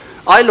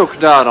I look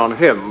down on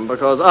him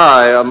because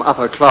I am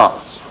upper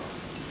class.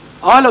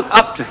 I look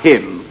up to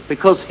him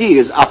because he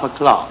is upper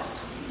class.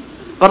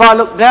 But I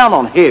look down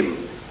on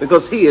him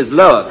because he is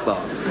lower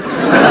class.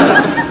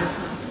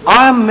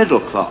 I am middle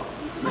class.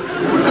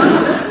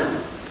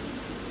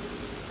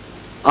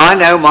 I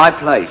know my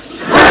place.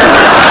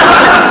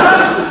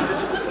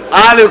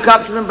 I look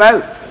up to them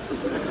both.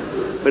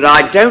 But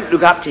I don't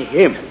look up to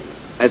him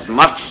as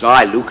much as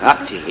I look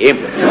up to him.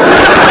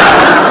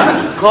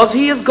 Because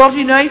he has got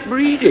innate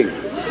breeding.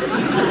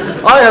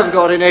 I have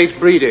got innate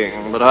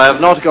breeding, but I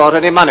have not got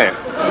any money.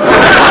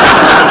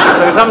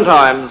 So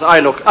sometimes I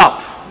look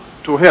up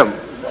to him.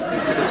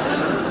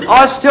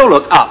 I still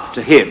look up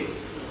to him.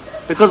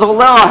 Because although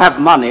I have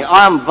money,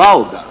 I am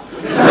vulgar.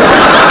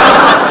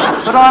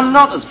 But I'm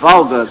not as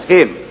vulgar as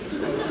him.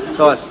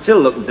 So I still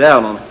look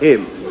down on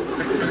him.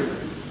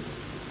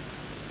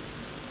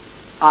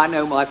 I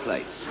know my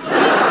place.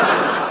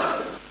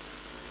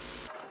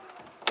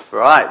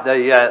 Right,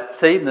 the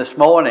theme this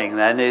morning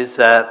then is,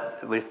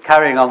 we're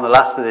carrying on the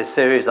last of this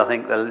series, I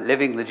think, the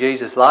Living the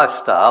Jesus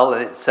Lifestyle,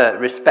 and it's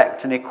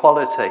respect and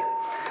equality.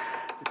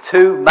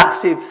 Two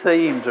massive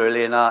themes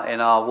really in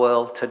our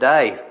world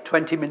today.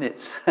 20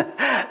 minutes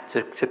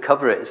to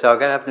cover it, so I'm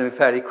going to have to move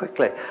fairly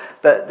quickly.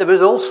 But there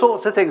was all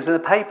sorts of things in the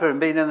paper and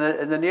been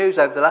in the news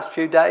over the last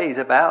few days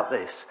about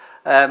this.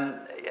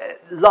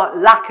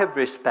 Lack of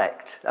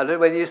respect. I don't know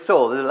whether you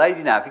saw, there's a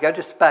lady now, if you go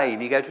to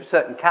Spain, you go to a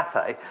certain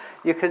cafe,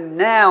 you can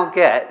now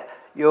get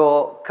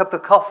your cup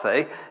of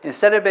coffee,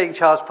 instead of being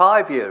charged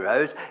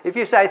 €5, if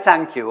you say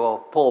thank you or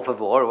por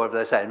favor, or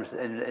whatever they say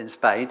in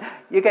Spain,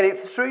 you get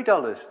it for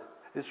 $3.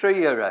 It's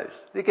 €3.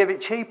 They give it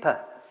cheaper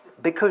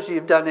because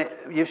you've done it,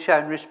 you've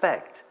shown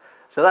respect.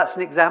 So that's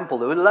an example.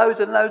 There were loads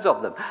and loads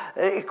of them.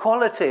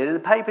 Equality. In the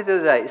paper the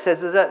other day, it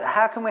says,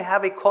 how can we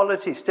have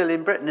equality still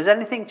in Britain? Has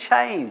anything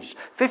changed?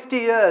 50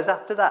 years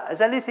after that,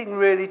 has anything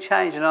really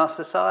changed in our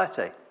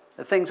society?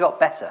 Have things got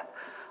better?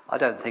 I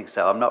don't think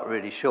so. I'm not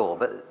really sure.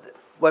 But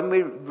when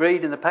we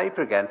read in the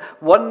paper again,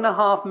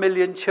 1.5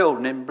 million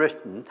children in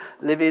Britain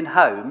live in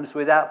homes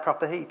without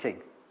proper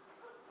heating.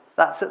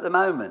 That's at the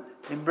moment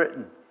in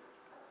Britain.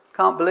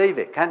 Can't believe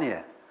it, can you?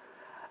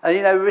 And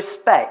you know,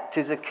 respect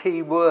is a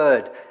key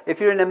word.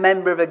 If you're a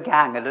member of a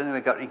gang, I don't know if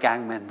we've got any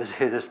gang members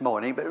here this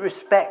morning, but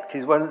respect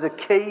is one of the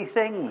key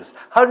things.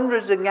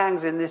 Hundreds of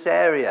gangs in this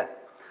area,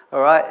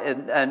 all right,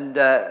 and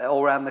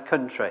all around the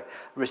country.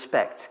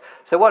 Respect.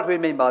 So what do we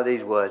mean by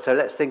these words? So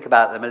let's think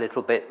about them a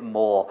little bit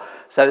more.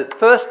 So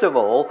first of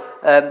all,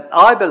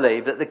 I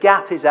believe that the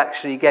gap is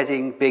actually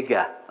getting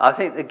bigger. I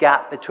think the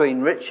gap between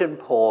rich and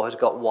poor has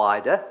got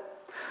wider.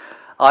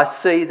 I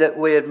see that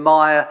we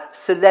admire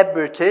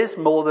celebrities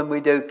more than we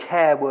do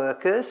care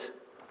workers.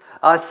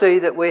 I see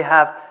that we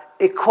have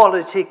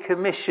equality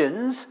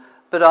commissions,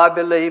 but I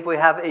believe we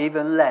have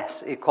even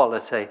less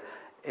equality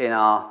in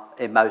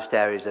most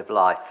areas of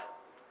life.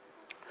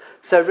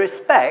 So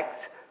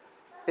respect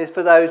is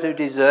for those who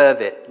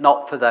deserve it,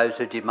 not for those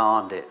who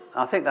demand it.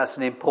 I think that's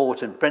an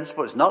important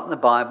principle. It's not in the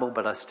Bible,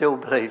 but I still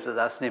believe that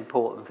that's an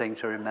important thing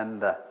to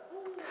remember.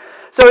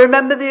 So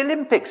remember the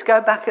Olympics,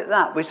 go back at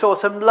that. We saw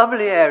some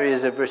lovely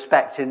areas of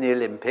respect in the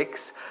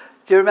Olympics.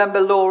 Do you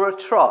remember Laura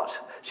Trott?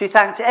 She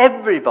thanked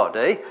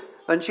everybody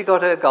when she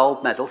got her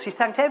gold medal. She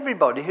thanked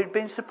everybody who'd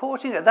been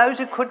supporting her. Those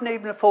who couldn't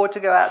even afford to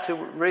go out to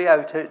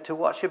Rio to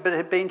watch her, but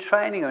had been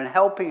training her and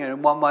helping her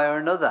in one way or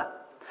another.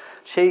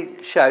 She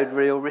showed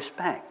real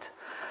respect.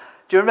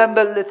 Do you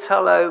remember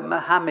Lutalo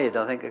Muhammad?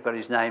 I think I got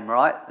his name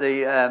right.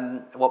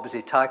 What was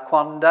he?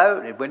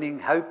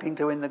 Taekwondo, hoping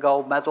to win the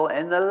gold medal.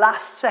 In the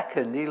last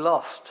second, he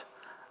lost,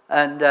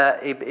 and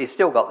he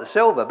still got the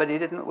silver, but he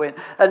didn't win.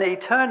 And he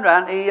turned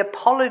around, and he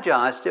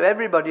apologised to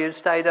everybody who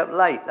stayed up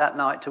late that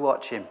night to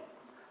watch him.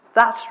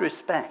 That's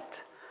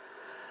respect.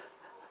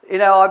 You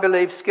know, I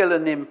believe skill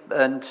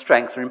and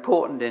strength are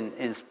important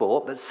in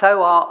sport, but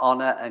so are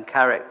honour and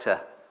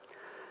character.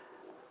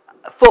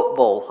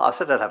 Football, I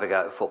said I'd have a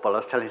go at football. I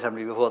was telling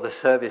somebody before the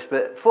service,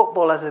 but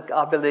football,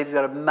 I believe, has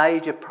got a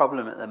major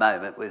problem at the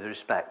moment with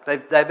respect.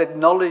 They've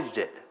acknowledged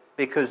it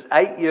because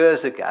 8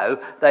 years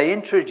ago they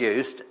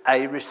introduced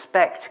a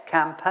respect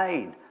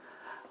campaign.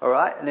 All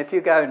right, and if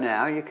you go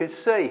now, you can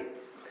see.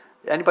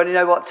 Anybody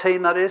know what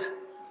team that is?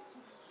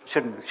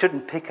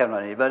 Shouldn't pick on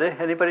anybody.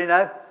 Anybody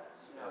know?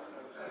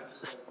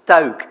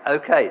 Stoke.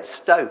 Okay, it's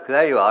Stoke.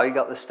 There you are. You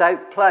got the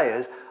Stoke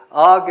players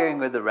arguing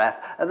with the ref,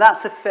 and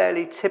that's a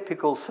fairly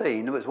typical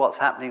scene. It was what's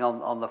happening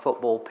on the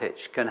football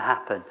pitch can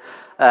happen.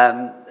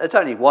 It's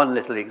only one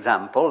little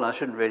example, and I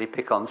shouldn't really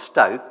pick on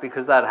Stoke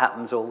because that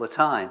happens all the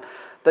time.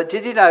 But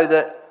did you know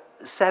that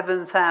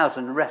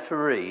 7,000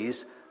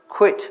 referees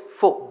quit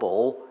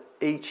football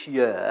each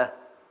year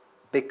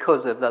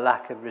because of the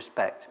lack of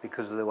respect,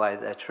 because of the way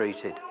they're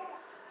treated?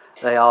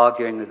 They're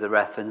arguing with the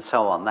ref and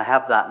so on. They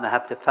have that and they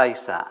have to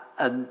face that,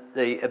 and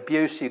the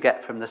abuse you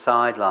get from the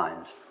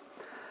sidelines.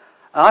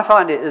 I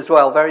find it as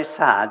well very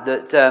sad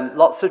that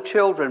lots of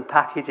children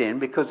pack it in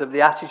because of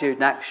the attitude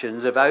and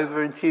actions of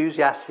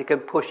over-enthusiastic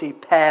and pushy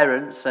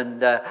parents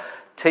and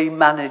team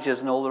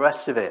managers and all the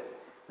rest of it.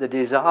 The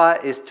desire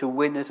is to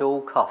win at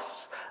all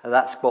costs. And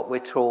that's what we're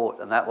taught,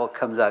 and that's what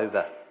comes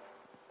over.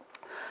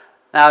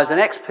 Now, as an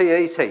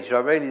ex-PE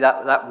teacher,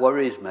 that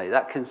worries me,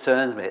 that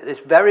concerns me. At this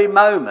very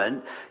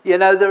moment,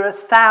 there are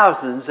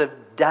thousands of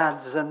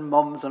dads and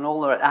mums and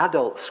all the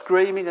adults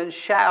screaming and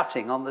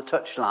shouting on the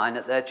touchline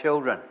at their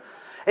children.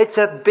 It's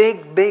a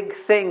big, big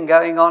thing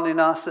going on in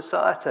our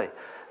society.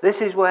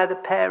 This is where the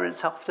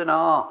parents often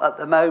are at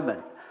the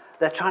moment.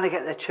 They're trying to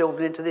get their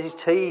children into these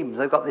teams.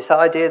 They've got this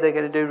idea they're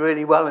going to do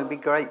really well and be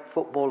great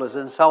footballers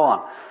and so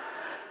on.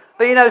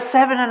 But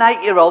 7 and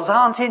 8 year olds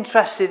aren't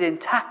interested in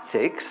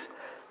tactics.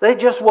 They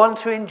just want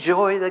to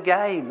enjoy the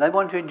game. They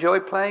want to enjoy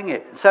playing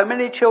it. So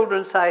many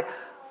children say,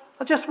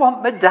 I just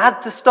want my dad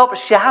to stop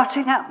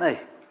shouting at me.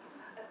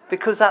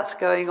 Because that's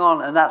going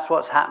on, and that's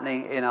what's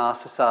happening in our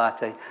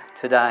society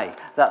today.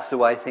 That's the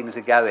way things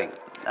are going.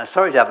 I'm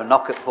sorry to have a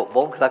knock at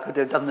football, because I could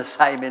have done the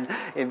same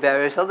in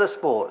various other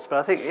sports, but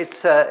I think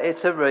it's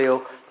a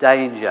real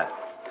danger.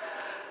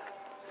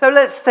 So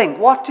let's think,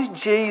 what did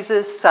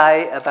Jesus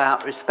say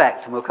about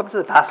respect? And we'll come to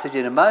the passage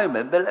in a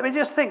moment, but let me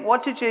just think,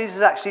 what did Jesus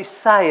actually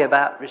say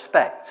about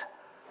respect?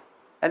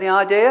 Any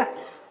idea?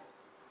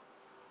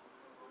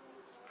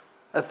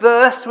 A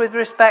verse with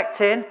respect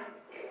in?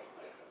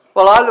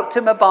 Well, I looked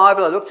in my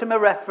Bible, I looked in my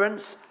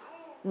reference,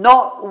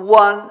 not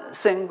one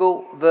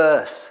single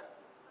verse.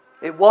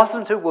 It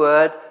wasn't a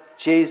word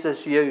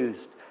Jesus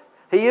used.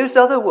 He used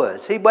other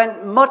words. He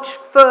went much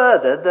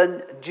further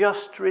than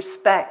just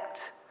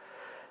respect.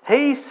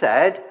 He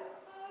said,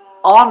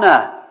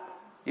 honour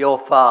your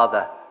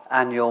father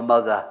and your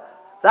mother.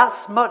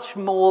 That's much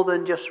more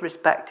than just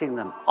respecting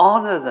them.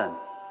 Honour them.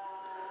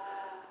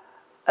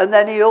 And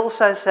then he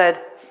also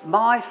said,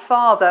 my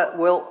Father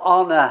will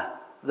honour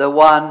the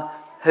one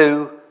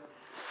who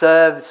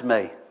serves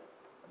me.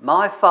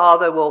 My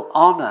Father will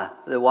honour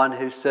the one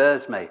who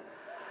serves me.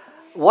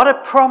 What a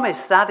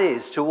promise that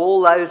is to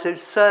all those who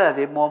serve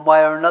in one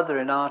way or another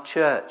in our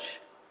church.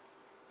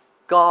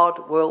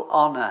 God will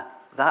honour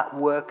that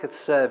work of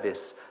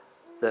service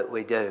that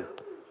we do.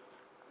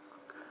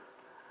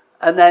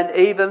 And then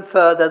even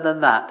further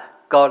than that,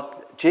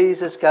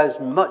 Jesus goes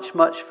much,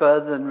 much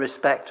further than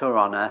respect or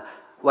honour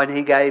when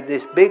he gave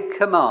this big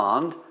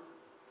command,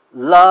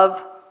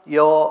 love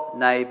your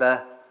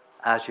neighbour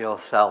as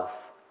yourself.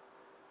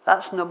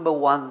 That's number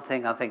one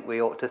thing I think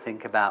we ought to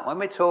think about when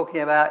we're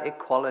talking about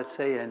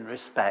equality and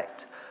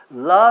respect.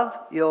 Love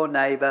your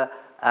neighbour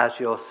as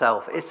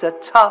yourself. It's a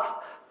tough,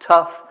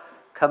 tough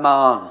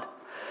command.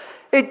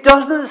 It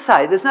doesn't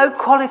say, there's no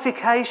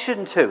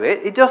qualification to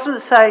it. It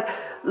doesn't say,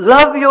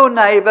 love your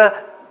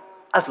neighbour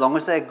as long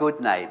as they're good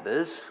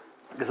neighbours,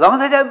 as long as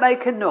they don't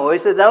make a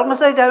noise, as long as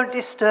they don't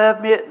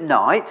disturb me at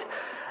night,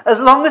 as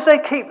long as they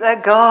keep their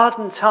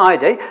garden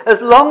tidy,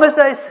 as long as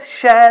they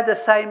share the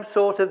same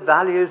sort of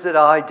values that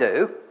I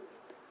do,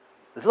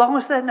 as long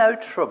as they're no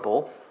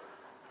trouble,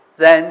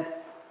 then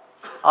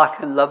I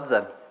can love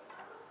them.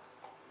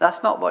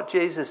 That's not what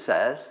Jesus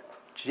says.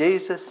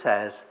 Jesus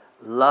says,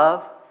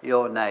 love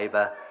your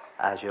neighbour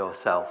as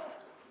yourself.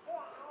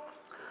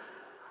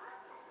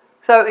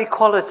 So,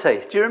 equality.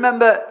 Do you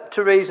remember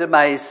Theresa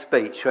May's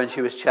speech when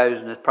she was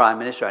chosen as Prime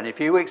Minister? And a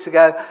few weeks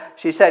ago,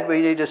 she said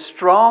we need a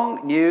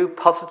strong, new,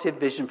 positive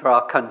vision for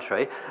our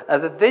country,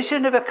 of a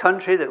vision of a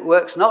country that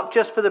works not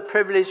just for the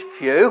privileged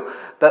few,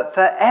 but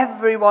for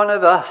every one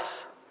of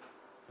us.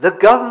 The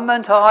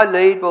government I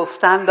lead will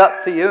stand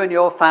up for you and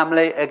your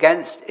family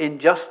against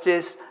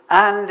injustice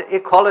and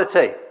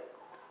equality.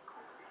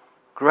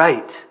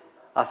 Great.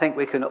 I think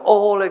we can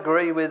all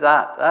agree with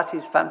that. That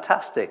is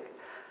fantastic.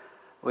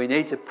 We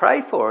need to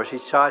pray for her. She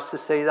tries to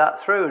see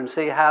that through and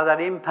see how that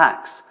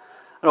impacts.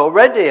 And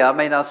already,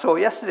 I saw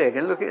yesterday,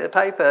 again, look at the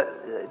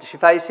paper, she's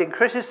facing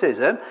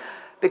criticism,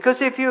 because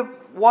if you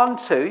want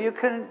to, you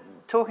can,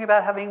 talking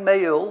about having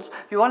meals,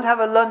 if you want to have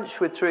a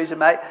lunch with Theresa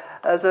May,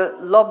 as a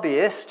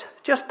lobbyist,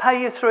 just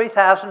pay your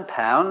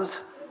 £3,000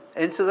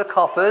 into the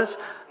coffers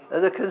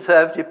of the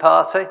Conservative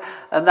Party,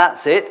 and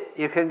that's it.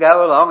 You can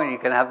go along and you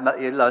can have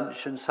your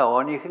lunch and so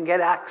on. You can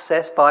get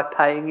access by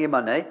paying your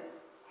money.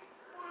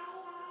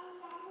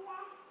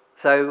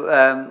 So,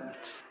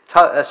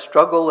 a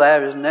struggle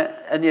there, isn't it?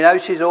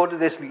 And she's ordered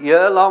this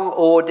year-long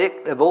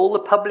audit of all the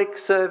public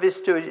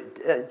services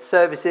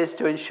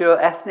to ensure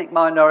ethnic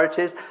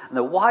minorities and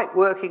the white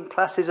working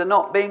classes are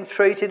not being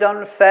treated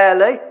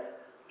unfairly.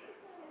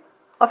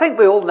 I think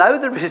we all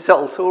know the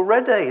results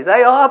already.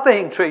 They are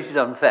being treated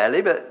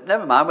unfairly, but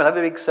never mind, we'll have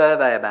a big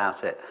survey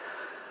about it.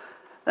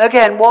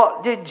 Again,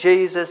 what did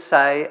Jesus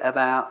say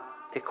about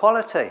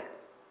equality?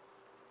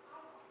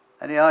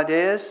 Any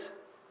ideas?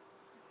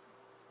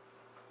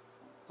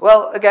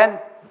 Well, again,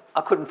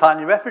 I couldn't find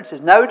any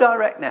references. No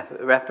direct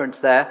reference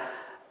there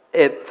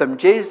from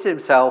Jesus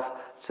himself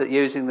to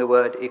using the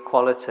word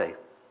equality.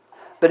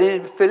 But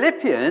in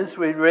Philippians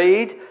we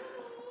read,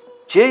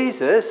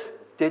 Jesus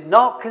did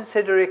not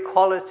consider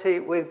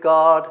equality with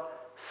God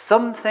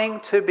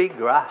something to be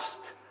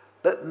grasped,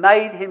 but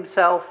made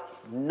himself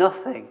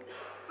nothing,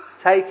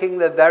 taking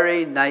the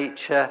very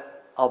nature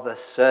of a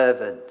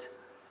servant.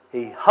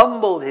 He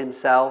humbled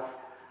himself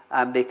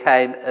and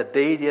became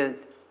obedient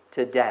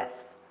to death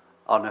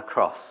on a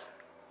cross.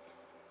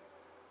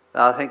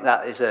 And I think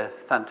that is a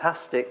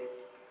fantastic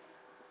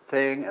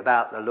thing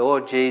about the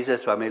Lord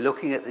Jesus when we're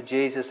looking at the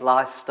Jesus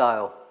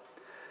lifestyle.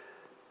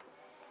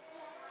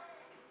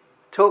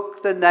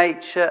 Took the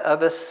nature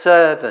of a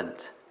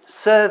servant,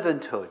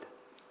 servanthood,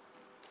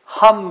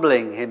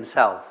 humbling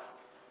himself,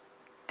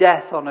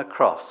 death on a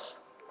cross.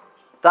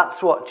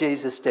 That's what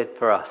Jesus did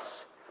for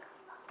us.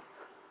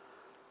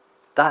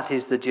 That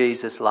is the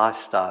Jesus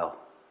lifestyle.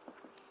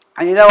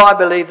 And you know, I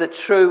believe that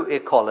true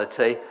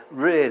equality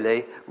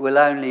really will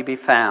only be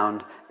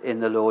found in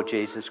the Lord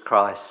Jesus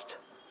Christ.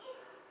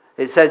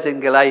 It says in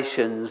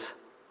Galatians,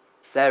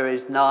 there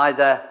is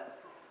neither,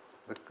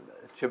 it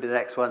should be the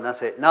next one,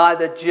 that's it,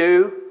 neither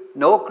Jew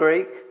nor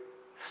Greek,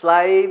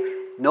 slave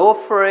nor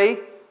free,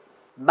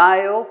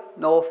 male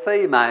nor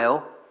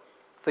female,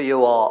 for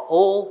you are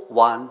all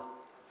one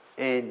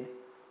in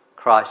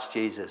Christ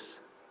Jesus.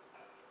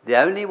 The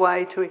only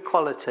way to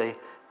equality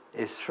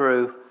is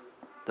through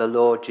the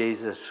Lord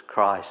Jesus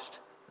Christ.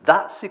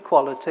 That's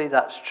equality,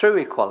 that's true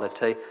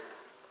equality.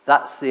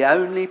 That's the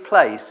only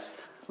place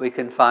we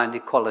can find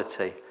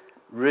equality,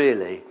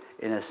 really,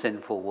 in a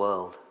sinful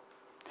world.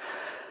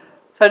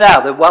 So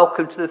now, the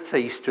welcome to the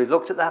feast. We've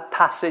looked at that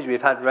passage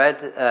we've had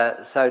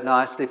read so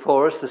nicely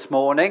for us this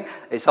morning.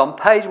 It's on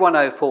page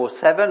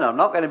 1047. I'm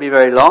not going to be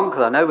very long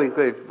because I know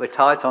we're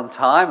tight on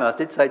time. I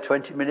did say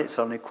 20 minutes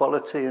on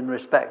equality and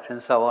respect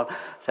and so on.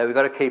 So we've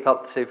got to keep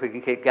up to see if we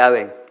can keep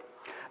going.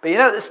 But you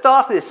know, at the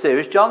start of this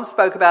series, John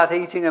spoke about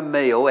eating a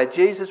meal where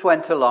Jesus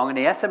went along and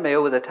he ate a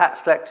meal with the tax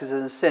collectors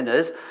and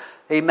sinners.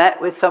 He met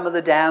with some of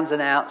the downs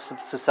and outs of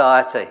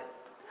society.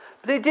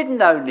 But he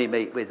didn't only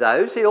meet with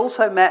those, he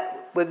also met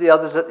with the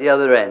others at the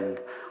other end.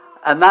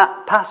 And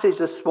that passage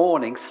this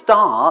morning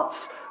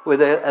starts with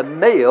a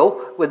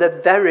meal with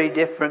a very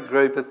different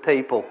group of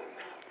people.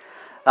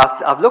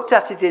 I've looked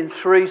at it in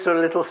three sort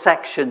of little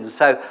sections.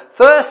 So,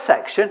 first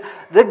section,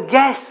 the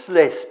guest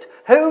list.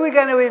 Who are we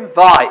going to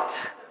invite?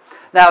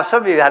 Now,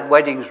 some of you had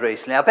weddings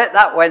recently. I bet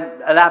that went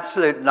an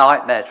absolute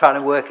nightmare trying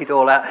to work it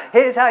all out.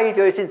 Here's how you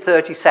do it in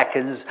 30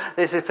 seconds.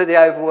 This is for the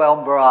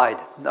overwhelmed bride.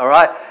 All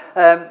right?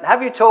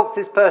 Have you talked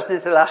to this person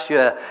in the last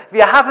year? If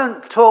you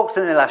haven't talked to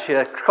them in the last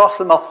year, cross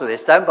them off the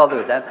list. Don't bother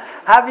with them.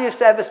 Have you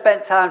ever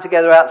spent time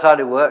together outside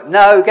of work?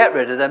 No, get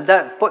rid of them.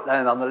 Don't put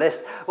them on the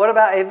list. What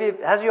about,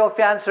 has your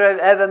fiancé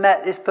ever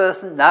met this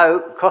person? No,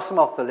 cross them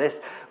off the list.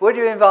 Would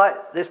you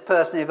invite this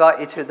person, invite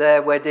you to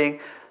their wedding?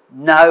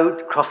 No,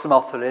 cross them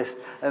off the list.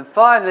 And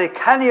finally,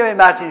 can you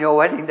imagine your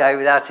wedding day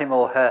without him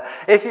or her?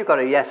 If you've got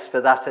a yes for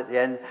that at the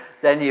end,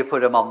 then you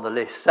put them on the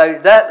list. So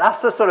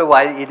that's the sort of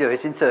way that you do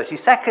it in 30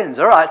 seconds.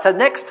 All right, so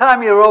next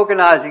time you're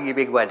organising your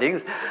big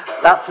weddings,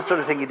 that's the sort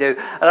of thing you do.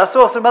 And I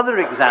saw some other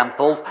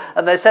examples,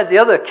 and they said the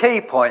other key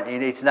point you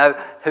need to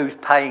know, who's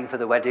paying for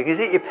the wedding. Is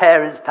it your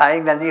parents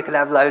paying? Then you can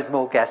have loads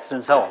more guests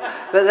and so on.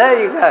 But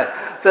there you go.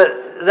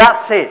 But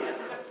that's it.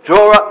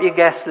 Draw up your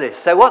guest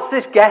list. So what's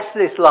this guest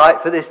list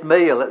like for this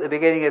meal at the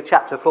beginning of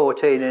chapter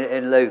 14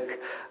 in Luke?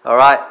 All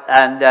right,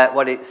 and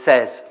what it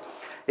says.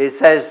 It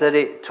says that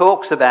it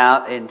talks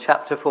about in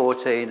chapter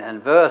 14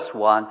 and verse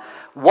 1,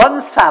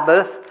 one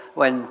Sabbath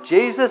when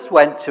Jesus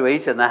went to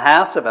eat in the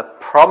house of a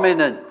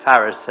prominent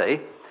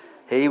Pharisee,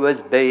 he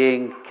was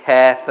being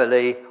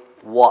carefully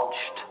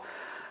watched.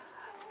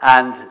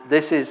 And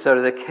this is sort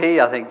of the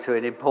key, I think, to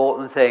an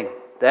important thing.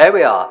 There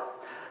we are.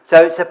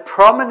 So it's a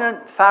prominent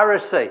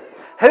Pharisee.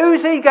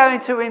 Who's he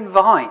going to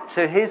invite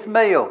to his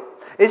meal?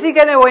 Is he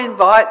going to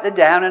invite the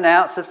down and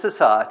outs of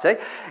society?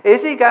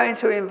 Is he going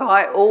to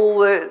invite all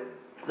the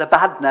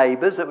bad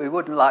neighbours that we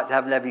wouldn't like to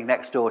have living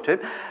next door to him?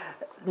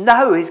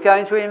 No, he's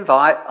going to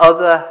invite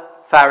other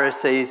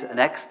Pharisees and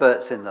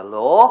experts in the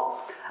law.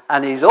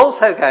 And he's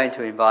also going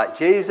to invite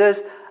Jesus.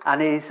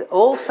 And he's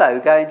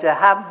also going to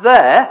have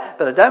there,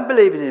 but I don't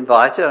believe he's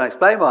invited, I'll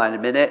explain why in a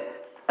minute,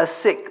 a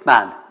sick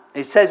man.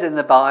 It says in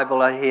the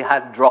Bible he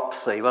had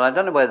dropsy. Well, I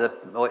don't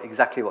know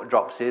exactly what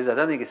dropsy is. I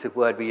don't think it's a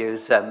word we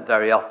use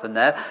very often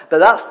there. But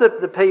that's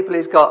the people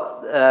he's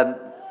got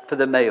for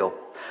the meal.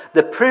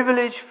 The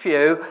privileged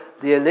few,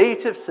 the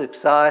elite of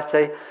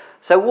society.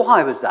 So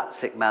why was that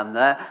sick man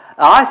there?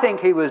 I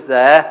think he was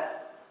there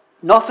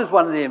not as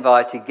one of the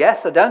invited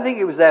guests. I don't think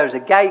he was there as a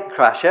gate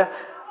crasher.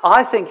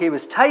 I think he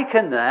was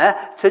taken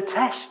there to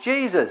test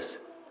Jesus.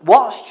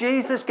 What's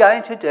Jesus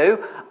going to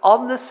do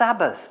on the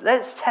Sabbath?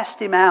 Let's test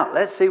him out.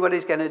 Let's see what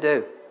he's going to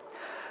do.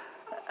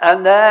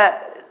 And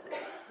there,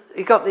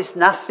 he got this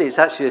nasty, it's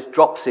actually this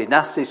dropsy,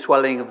 nasty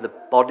swelling of the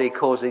body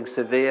causing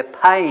severe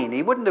pain.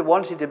 He wouldn't have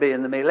wanted to be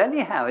in the meal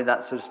anyhow in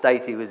that sort of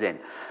state he was in.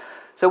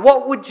 So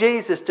what would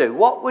Jesus do?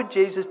 What would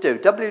Jesus do?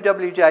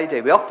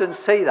 WWJD, we often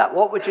see that.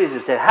 What would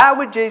Jesus do? How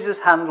would Jesus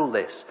handle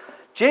this?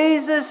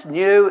 Jesus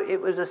knew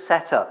it was a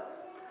setup.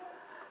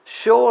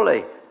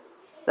 Surely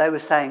they were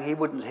saying he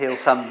wouldn't heal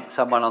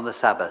someone on the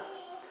Sabbath.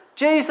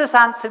 Jesus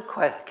answered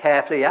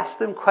carefully, asked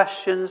them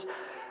questions.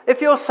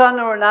 If your son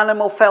or an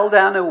animal fell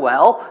down a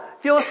well,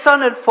 if your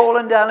son had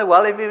fallen down a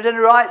well, if he was in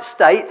the right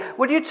state,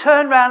 would you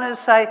turn around and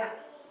say,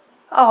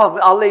 Oh,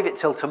 I'll leave it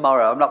till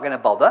tomorrow. I'm not going to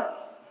bother.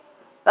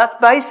 That's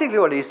basically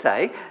what he's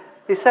saying.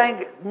 He's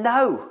saying,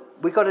 no,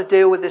 we've got to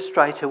deal with this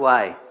straight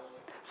away.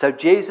 So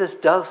Jesus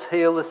does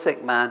heal the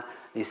sick man.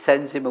 He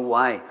sends him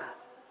away.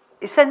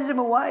 He sends him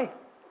away.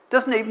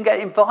 Doesn't even get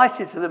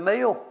invited to the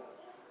meal.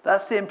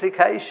 That's the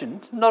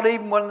implication. Not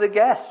even one of the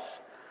guests.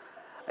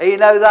 And you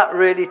know, that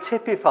really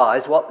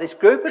typifies what this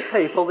group of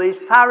people, these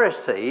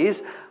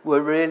Pharisees,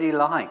 were really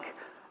like.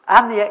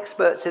 And the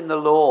experts in the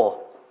law.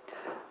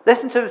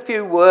 Listen to a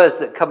few words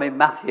that come in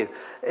Matthew.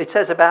 It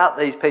says about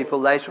these people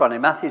later on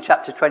in Matthew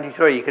chapter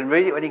 23. You can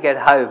read it when you get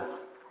home.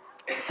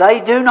 They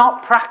do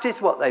not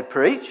practice what they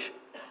preach.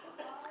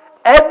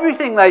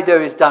 Everything they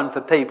do is done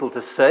for people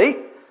to see.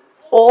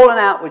 All an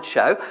outward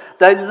show.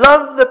 They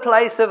love the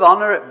place of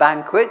honour at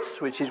banquets,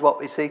 which is what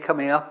we see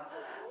coming up.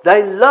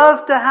 They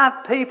love to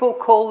have people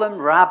call them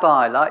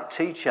rabbi, like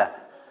teacher.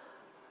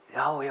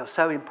 Oh, you're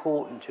so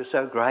important, you're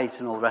so great,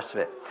 and all the rest of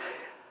it.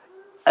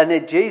 And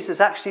then Jesus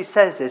actually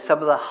says this, some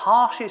of the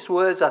harshest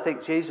words I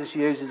think Jesus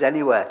uses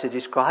anywhere to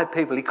describe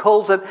people. He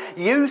calls them,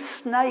 you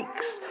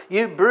snakes,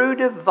 you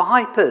brood of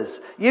vipers,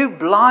 you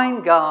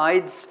blind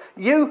guides,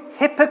 you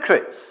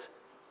hypocrites.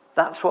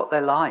 That's what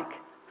they're like,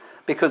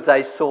 because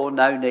they saw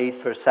no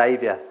need for a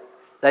saviour.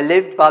 They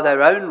lived by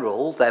their own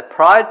rules. Their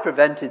pride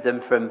prevented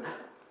them from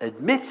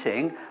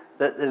admitting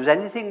that there was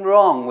anything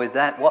wrong with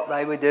that, what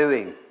they were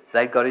doing.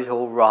 They got it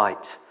all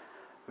right.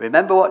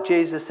 Remember what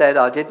Jesus said,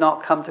 I did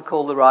not come to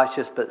call the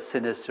righteous, but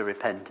sinners to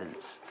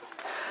repentance.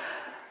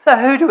 So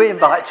who do we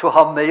invite to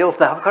our meals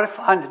now? I've got to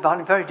find it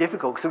very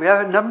difficult, because we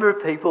have a number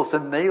of people to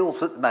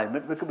meals at the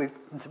moment. We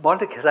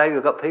want to say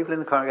we've got people in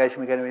the congregation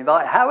we're going to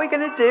invite. How are we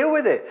going to deal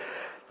with it?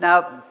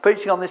 Now,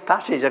 preaching on this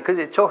passage, because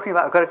it's talking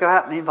about, I've got to go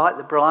out and invite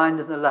the blind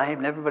and the lame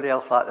and everybody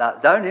else like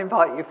that. Don't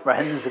invite your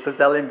friends, because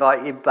they'll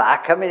invite you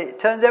back. I mean, it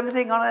turns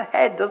everything on its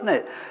head, doesn't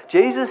it?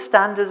 Jesus'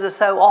 standards are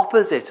so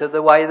opposite of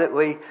the way that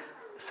we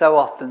so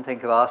often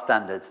think of our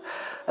standards.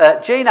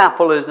 Gene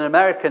Apple is an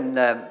American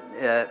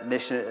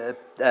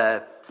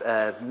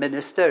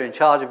minister in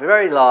charge of a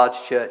very large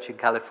church in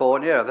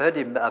California. I've heard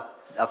him.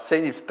 I've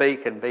seen him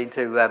speak and been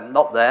to,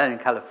 not there in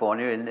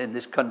California, in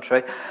this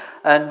country.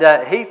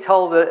 And he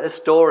told a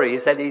story. He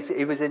said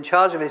he was in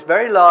charge of this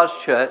very large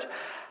church.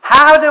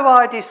 How do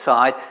I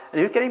decide? And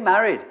he was getting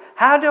married.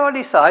 How do I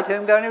decide who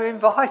I'm going to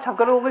invite? I've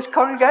got all this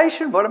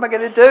congregation. What am I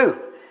going to do?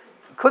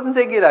 Couldn't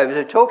think it over. So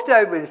he talked it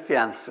over with his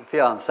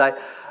fiancée.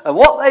 And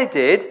what they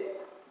did,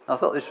 I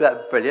thought this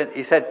was brilliant.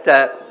 He said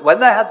when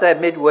they had their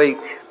midweek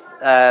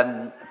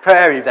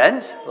prayer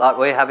event, like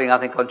we're having, I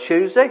think, on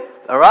Tuesday,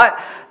 all right,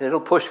 a little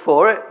push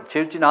for it,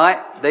 Tuesday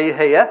night, be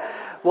here.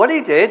 What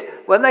he did,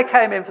 when they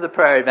came in for the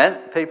prayer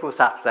event, people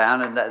sat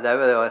down and they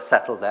were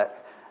settled there.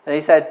 And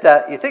he said,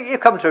 you think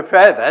you've come to a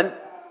prayer event?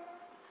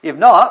 You've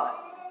not.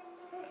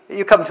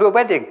 You come to a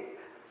wedding.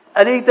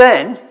 And he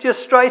then,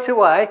 just straight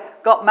away,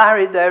 got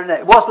married there and there.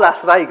 It was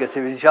Las Vegas, he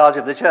was in charge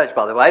of the church,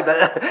 by the way,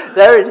 but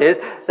there it is.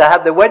 They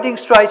had the wedding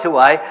straight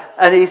away,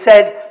 and he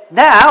said,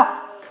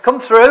 now, come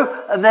through,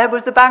 and there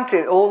was the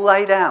banquet all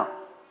laid out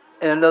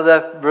in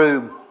another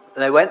room.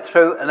 And they went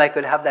through, and they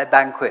could have their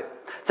banquet.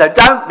 So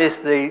don't miss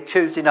the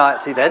Tuesday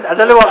night's event. I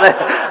don't know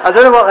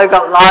what they've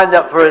got lined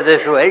up for it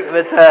this week,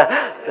 but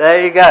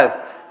there you go.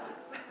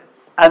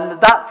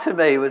 And that, to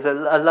me, was a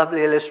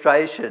lovely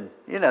illustration.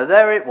 You know,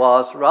 there it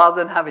was.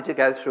 Rather than having to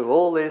go through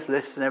all these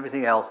lists and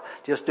everything else,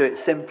 just do it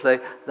simply.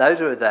 Those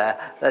who are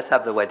there, let's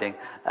have the wedding,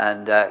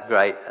 and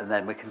great, and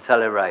then we can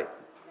celebrate.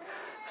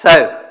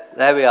 So,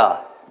 there we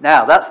are.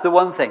 Now, that's the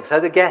one thing. So,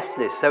 the guest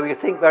list. So, we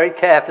think very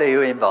carefully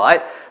who we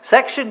invite.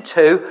 Section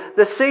 2,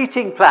 the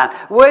seating plan.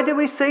 Where do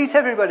we seat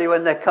everybody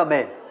when they come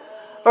in?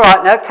 All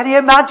right, now, can you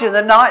imagine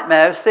the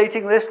nightmare of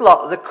seating this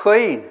lot, the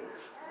Queen?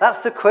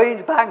 That's the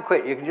Queen's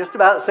banquet. You can just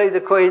about see the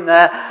Queen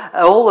there.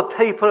 All the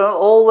people,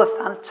 all the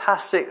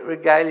fantastic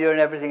regalia and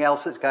everything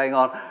else that's going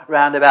on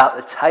round about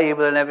the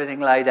table and everything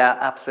laid out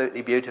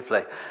absolutely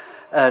beautifully.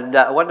 And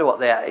I wonder what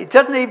they are. It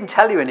doesn't even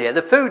tell you in here.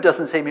 The food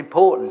doesn't seem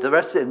important. The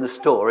rest of it in the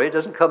story, it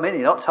doesn't come in.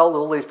 You're not told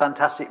all these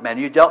fantastic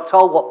menus. You're not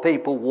told what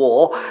people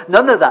wore.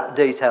 None of that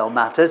detail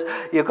matters.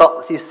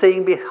 You're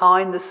seeing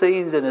behind the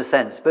scenes in a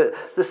sense. But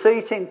the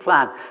seating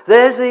plan.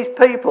 There's these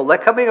people. They're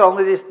coming on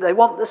with this. They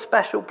want the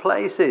special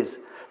places.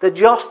 They're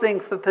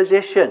jostling for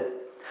position.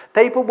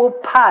 People will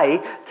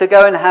pay to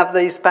go and have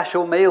these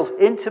special meals,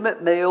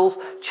 intimate meals,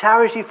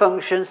 charity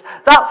functions.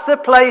 That's the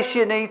place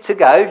you need to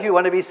go if you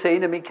want to be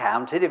seen and be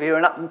counted. If you're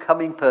an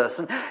up-and-coming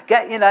person,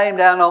 get your name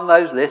down on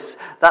those lists.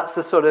 That's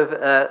the sort of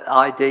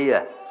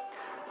idea.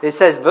 It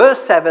says,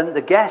 verse 7,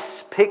 the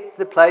guests picked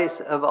the place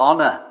of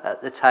honour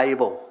at the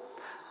table.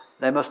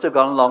 They must have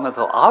gone along and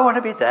thought, I want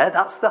to be there.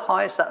 That's the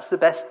highest, that's the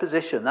best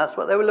position. That's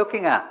what they were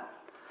looking at.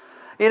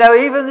 You know,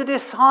 even the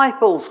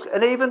disciples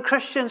and even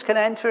Christians can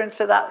enter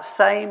into that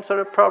same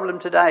sort of problem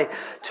today.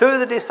 Two of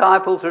the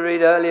disciples we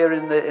read earlier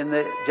in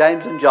the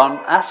James and John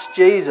asked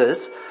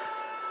Jesus,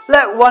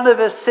 let one of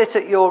us sit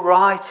at your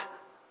right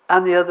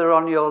and the other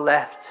on your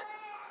left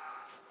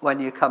when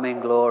you come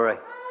in glory.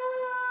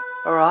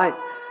 All right.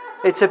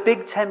 It's a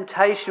big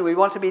temptation. We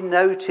want to be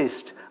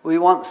noticed. We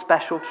want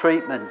special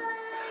treatment.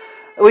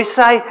 We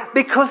say,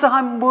 because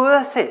I'm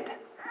worth it.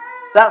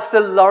 That's the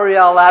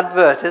L'Oreal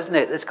advert, isn't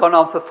it? It's gone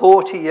on for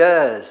 40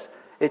 years.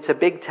 It's a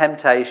big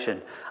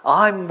temptation.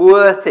 I'm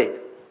worth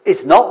it.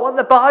 It's not what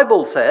the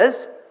Bible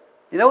says.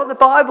 You know what the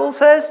Bible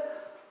says?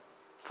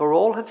 For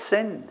all have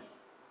sinned.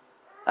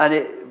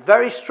 And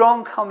very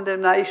strong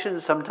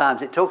condemnation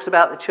sometimes. It talks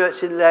about the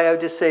church in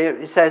Laodicea.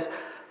 It says,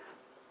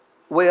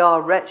 we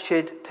are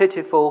wretched,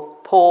 pitiful,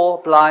 poor,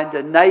 blind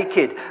and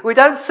naked. We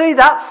don't see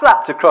that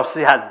slapped across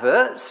the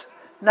adverts.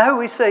 No,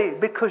 we see,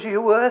 because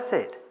you're worth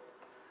it.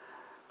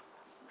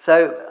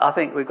 So I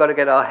think we've got to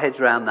get our heads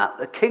around that.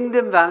 The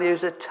kingdom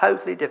values are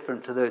totally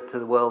different to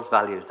the world's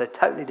values. They're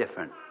totally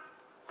different.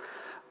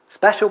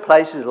 Special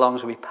places as long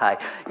as we pay.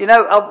 You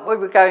know, we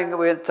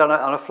went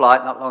on a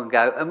flight not long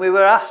ago, and we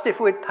were asked if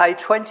we'd pay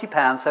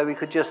 £20 so we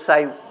could just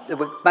say,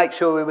 make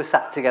sure we were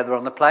sat together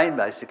on the plane,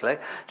 basically,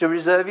 to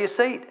reserve your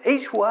seat.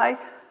 Each way,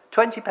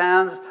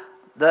 £20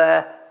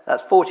 there,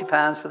 that's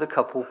 £40 for the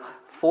couple,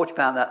 £40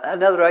 that,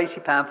 another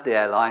 £80 for the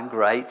airline,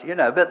 great, you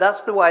know, but that's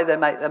the way they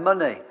make their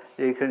money.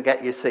 You can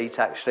get your seat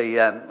actually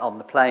on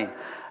the plane.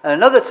 And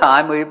another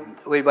time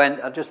we went,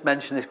 I'll just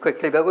mention this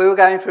quickly, but we were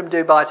going from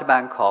Dubai to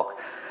Bangkok.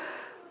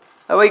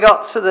 And we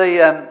got to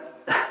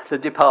the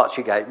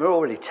departure gate. We were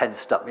already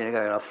tensed up, you know,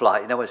 going on a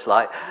flight, you know what it's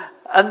like.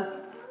 And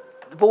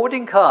the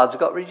boarding cards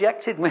got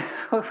rejected. We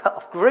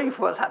felt grief,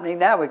 what's happening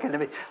now? We're going to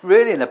be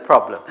really in a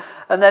problem.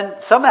 And then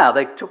somehow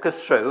they took us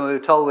through, and we were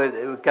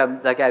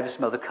told they gave us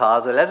some other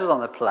cards. They let us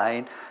on the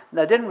plane. And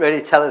they didn't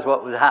really tell us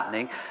what was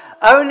happening.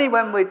 Only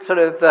when we'd sort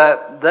of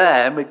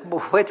there, and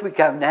where do we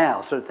go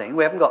now, sort of thing.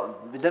 We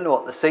don't know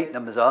what the seat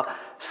numbers are.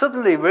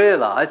 Suddenly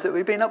realised that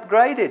we'd been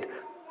upgraded.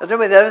 I don't know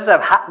whether that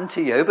ever happened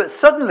to you, but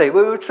suddenly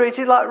we were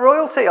treated like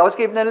royalty. I was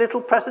given a little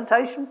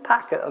presentation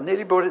packet. I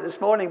nearly brought it this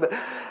morning, but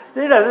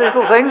you know,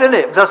 little things in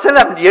it. Because I still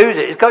haven't used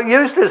it. It's got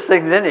useless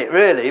things in it,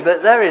 really,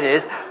 but there it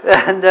is.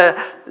 And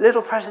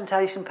little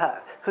presentation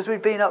pack, because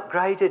we've been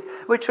upgraded.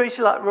 We're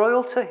treated like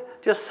royalty,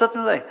 just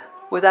suddenly,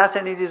 without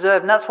any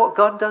deserve. And that's what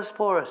God does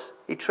for us.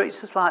 He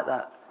treats us like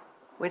that.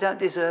 We don't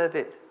deserve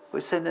it. We're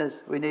sinners.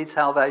 We need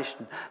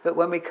salvation. But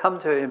when we come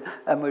to Him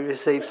and we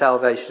receive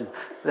salvation,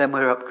 then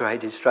we're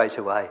upgraded straight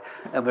away.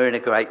 And we're in a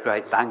great,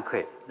 great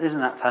banquet.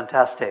 Isn't that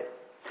fantastic?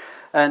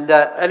 And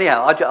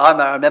anyhow,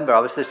 I remember I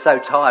was just so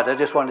tired. I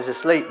just wanted to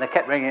sleep. And they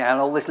kept bringing out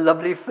all this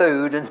lovely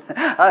food. And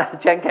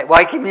Jen kept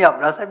waking me up.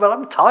 And I said, well,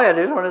 I'm tired.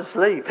 I just want to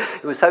sleep.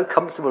 It was so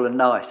comfortable and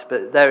nice.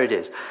 But there it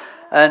is.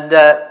 And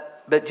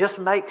but just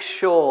make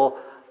sure,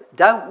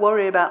 don't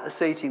worry about the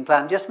seating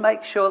plan. Just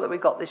make sure that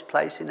we've got this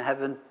place in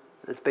heaven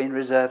that's been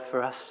reserved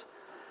for us.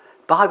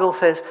 Bible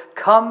says,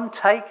 come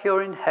take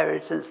your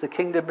inheritance, the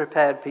kingdom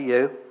prepared for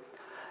you.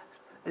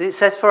 And it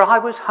says, for I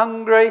was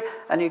hungry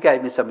and you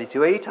gave me something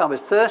to eat. I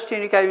was thirsty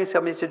and you gave me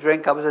something to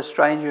drink. I was a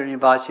stranger and you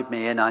invited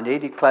me in. I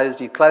needed clothes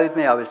and you clothed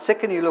me. I was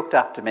sick and you looked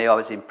after me. I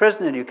was in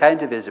prison and you came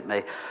to visit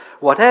me.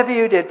 Whatever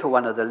you did for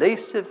one of the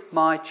least of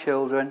my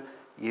children,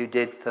 you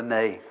did for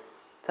me.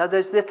 So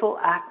there's little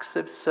acts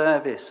of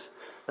service.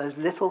 Those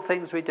little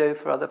things we do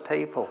for other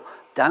people.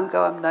 Don't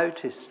go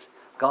unnoticed.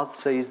 God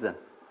sees them.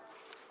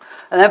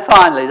 And then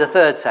finally, the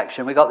third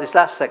section, we got this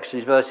last section,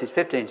 is verses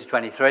 15 to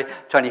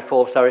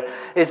 24,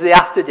 is the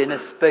after-dinner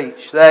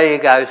speech. There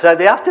you go. So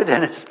the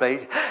after-dinner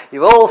speech,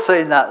 you've all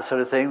seen that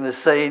sort of thing, the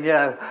scene, you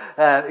know.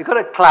 You've got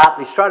to clap.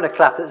 He's trying to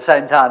clap at the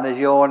same time as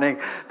yawning.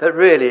 But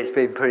really, it's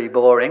been pretty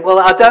boring. Well,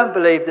 I don't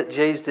believe that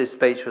Jesus'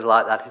 speech was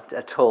like that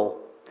at all.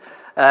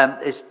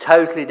 It's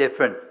totally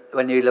different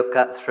when you look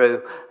at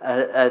through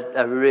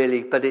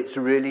but it's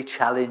really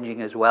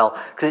challenging as well.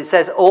 Because it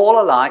says,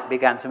 all alike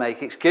began to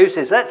make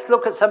excuses. Let's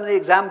look at some of the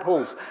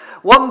examples.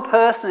 One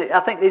person, I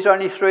think these are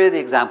only three of the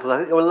examples. I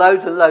think there were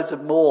loads and loads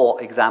of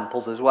more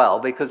examples as well,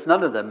 because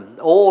none of them,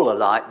 all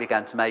alike,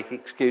 began to make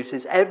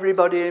excuses.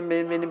 Everybody had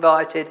been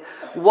invited,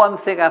 one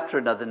thing after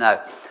another.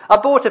 No. I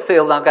bought a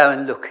field, I'll go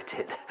and look at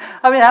it.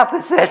 I mean, how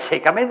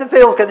pathetic. I mean, the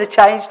field's going to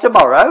change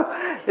tomorrow.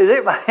 Is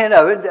it? You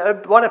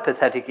know, what a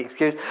pathetic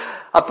excuse.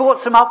 I bought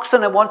some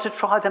oxen and want to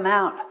try them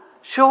out.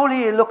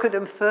 Surely you look at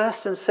them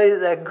first and see that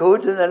they're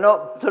good and they're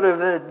not sort of,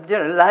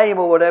 lame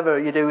or whatever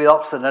you do with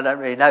oxen. I don't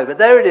really know. But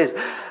there it is.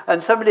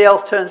 And somebody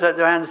else turns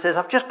around and says,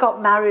 I've just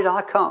got married,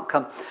 I can't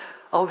come.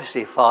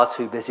 Obviously far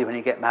too busy when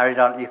you get married,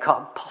 aren't you? You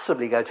can't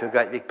possibly go to a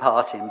great big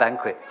party and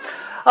banquet.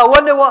 I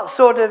wonder what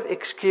sort of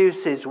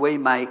excuses we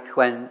make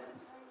when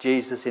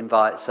Jesus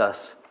invites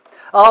us.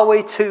 Are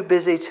we too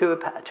busy, too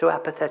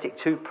apathetic,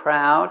 too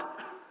proud?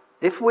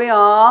 If we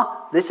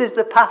are, this is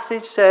the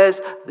passage says,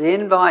 the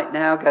invite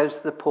now goes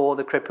to the poor,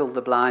 the crippled,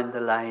 the blind,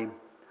 the lame.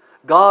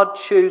 God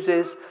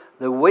chooses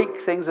the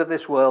weak things of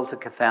this world to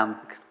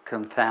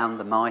confound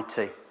the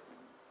mighty.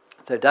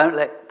 So don't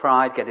let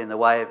pride get in the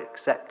way of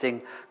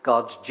accepting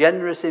God's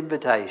generous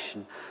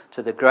invitation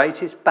to the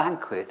greatest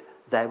banquet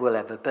there will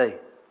ever be.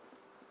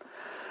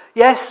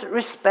 Yes,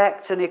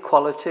 respect and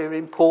equality are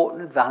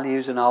important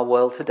values in our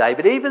world today,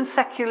 but even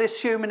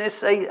secularists,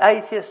 humanists,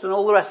 atheists and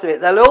all the rest of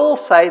it, they'll all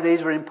say these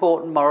are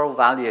important moral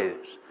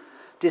values.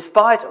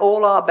 Despite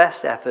all our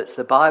best efforts,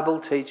 the Bible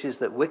teaches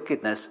that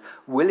wickedness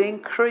will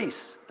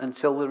increase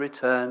until the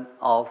return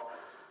of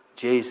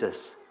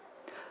Jesus.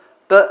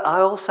 But I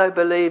also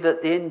believe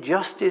that the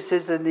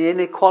injustices and the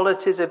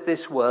inequalities of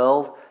this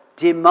world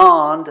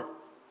demand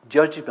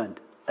judgment.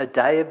 A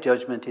day of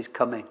judgment is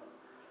coming.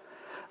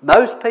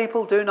 Most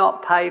people do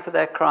not pay for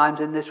their crimes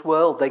in this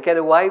world. They get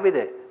away with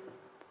it.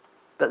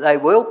 But they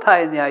will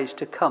pay in the age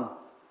to come.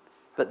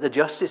 But the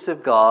justice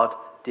of God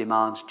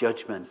demands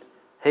judgment.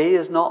 He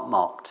is not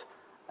mocked,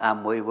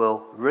 and we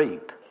will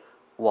reap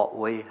what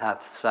we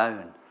have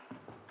sown.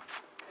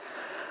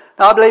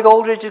 Now, I believe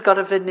Aldridge has got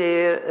a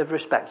veneer of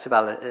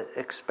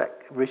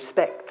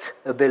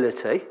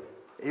respectability.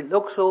 It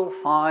looks all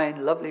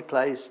fine, lovely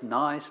place,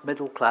 nice,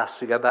 middle class,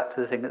 to go back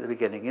to the thing at the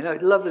beginning. You know,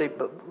 it's lovely,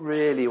 but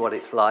really what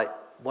it's like,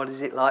 what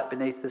is it like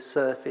beneath the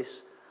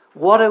surface?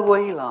 What are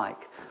we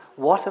like?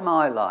 What am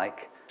I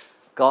like?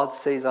 God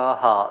sees our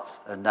hearts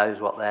and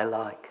knows what they're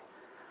like.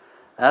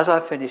 As I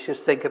finish,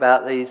 just think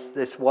about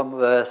this one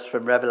verse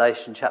from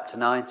Revelation chapter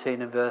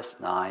 19 and verse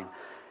 9.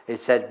 It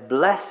said,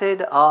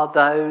 "Blessed are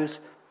those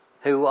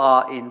who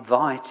are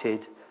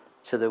invited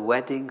to the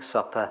wedding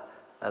supper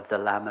of the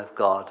Lamb of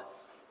God."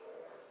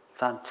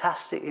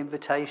 Fantastic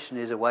invitation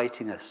is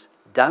awaiting us.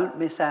 Don't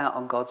miss out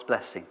on God's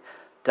blessing.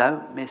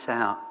 Don't miss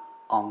out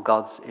on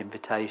God's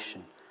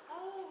invitation.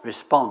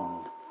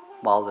 Respond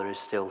while there is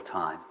still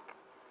time.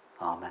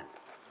 Amen.